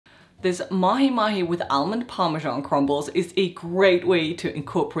This Mahi Mahi with Almond Parmesan Crumbles is a great way to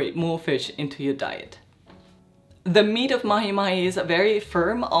incorporate more fish into your diet. The meat of Mahi Mahi is very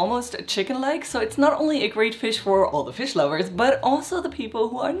firm, almost chicken-like, so it's not only a great fish for all the fish lovers, but also the people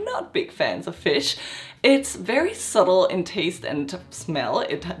who are not big fans of fish. It's very subtle in taste and smell.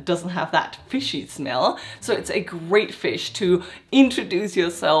 It doesn't have that fishy smell, so it's a great fish to introduce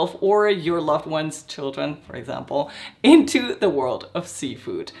yourself or your loved ones, children, for example, into the world of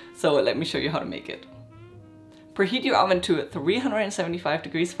seafood. So let me show you how to make it. Preheat your oven to 375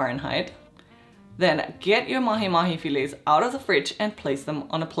 degrees Fahrenheit. Then get your Mahi Mahi fillets out of the fridge and place them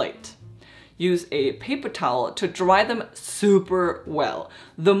on a plate. Use a paper towel to dry them super well.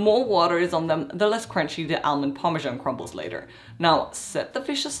 The more water is on them, the less crunchy the almond parmesan crumbles later. Now set the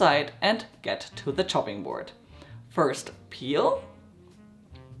fish aside and get to the chopping board. First peel.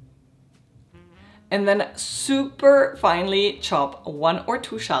 And then super finely chop 1 or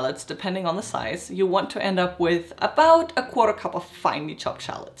 2 shallots depending on the size. You want to end up with about a 1/4 cup of finely chopped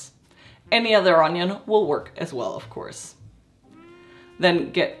shallots. Any other onion will work as well, of course.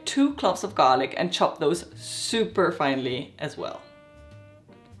 Then get 2 cloves of garlic and chop those super finely as well.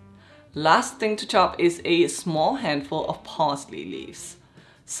 Last thing to chop is a small handful of parsley leaves.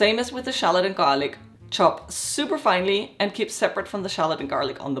 Same as with the shallot and garlic, chop super finely and keep separate from the shallot and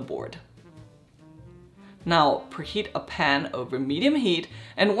garlic on the board. Now preheat a pan over medium heat,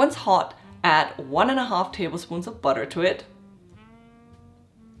 and once hot, add 1½ tablespoons of butter to it.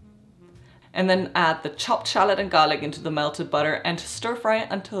 And then add the chopped shallot and garlic into the melted butter and stir fry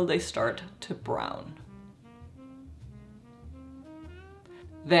until they start to brown.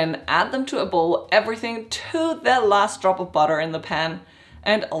 Then add them to a bowl, everything to the last drop of butter in the pan,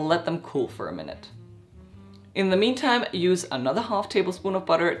 and let them cool for a minute. In the meantime, use another ½ tablespoon of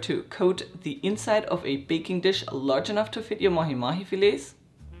butter to coat the inside of a baking dish large enough to fit your Mahi Mahi fillets.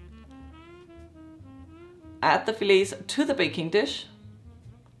 Add the fillets to the baking dish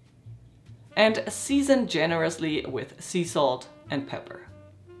and season generously with sea salt and pepper.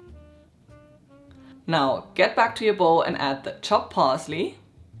 Now get back to your bowl and add the chopped parsley,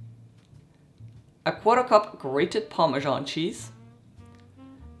 a 1/4 cup grated Parmesan cheese,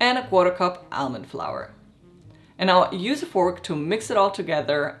 and a 1/4 cup almond flour. And now use a fork to mix it all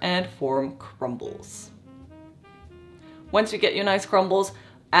together and form crumbles. Once you get your nice crumbles,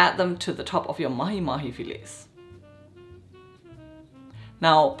 add them to the top of your Mahi Mahi fillets.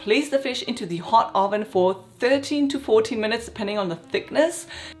 Now place the fish into the hot oven for 13 to 14 minutes depending on the thickness.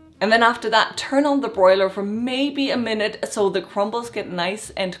 And then after that, turn on the broiler for maybe a minute so the crumbles get nice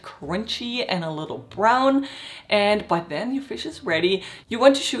and crunchy and a little brown. And by then your fish is ready. You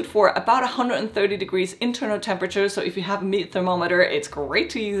want to shoot for about 130 degrees internal temperature. So if you have a meat thermometer, it's great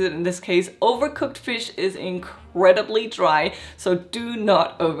to use it in this case. Overcooked fish is incredibly dry, so do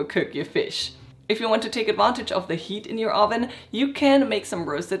not overcook your fish. If you want to take advantage of the heat in your oven, you can make some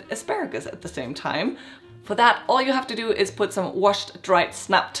roasted asparagus at the same time. For that, all you have to do is put some washed, dried,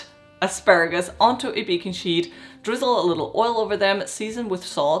 snapped asparagus onto a baking sheet, drizzle a little oil over them, season with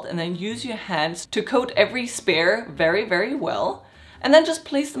salt, and then use your hands to coat every spare very, very well. And then just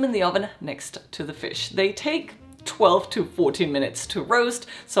place them in the oven next to the fish. They take 12 to 14 minutes to roast,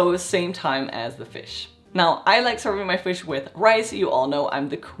 so same time as the fish. Now, I like serving my fish with rice. You all know I'm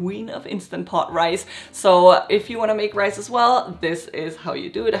the queen of Instant Pot rice. So if you want to make rice as well, this is how you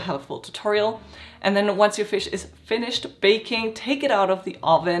do it. I have a full tutorial. And then once your fish is finished baking, take it out of the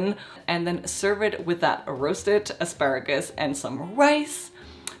oven and then serve it with that roasted asparagus and some rice.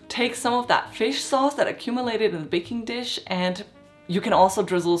 Take some of that fish sauce that accumulated in the baking dish, and you can also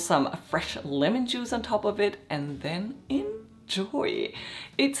drizzle some fresh lemon juice on top of it, and then enjoy.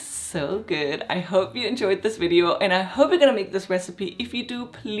 It's so good. I hope you enjoyed this video, and I hope you're gonna make this recipe. If you do,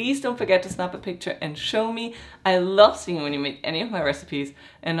 please don't forget to snap a picture and show me. I love seeing when you make any of my recipes,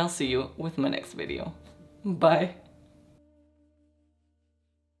 and I'll see you with my next video. Bye.